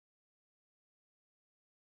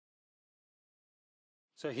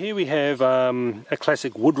So here we have a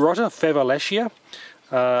classic wood rotter, Favolaschia,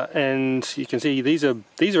 and you can see these are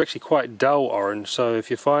actually quite dull orange. So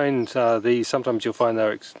if you find these, sometimes you'll find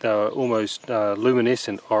they're almost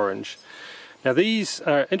luminescent orange. Now these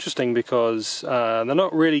are interesting because they're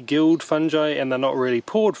not really gilled fungi and they're not really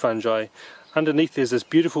pored fungi. Underneath there's this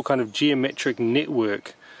beautiful kind of geometric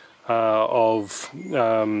network of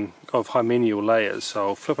hymeneal layers. So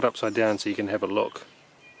I'll flip it upside down so you can have a look.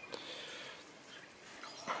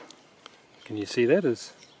 Can you see that?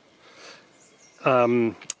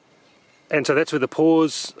 And so that's where the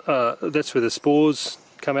pores, that's where the spores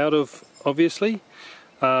come out of, obviously.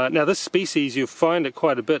 Now this species, you find it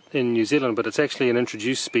quite a bit in New Zealand, but it's actually an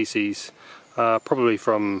introduced species, probably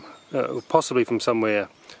from, possibly from somewhere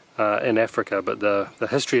in Africa. But the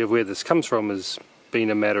history of where this comes from has been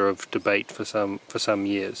a matter of debate for some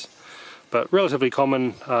years. But relatively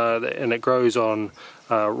common, and it grows on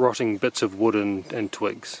rotting bits of wood and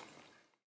twigs.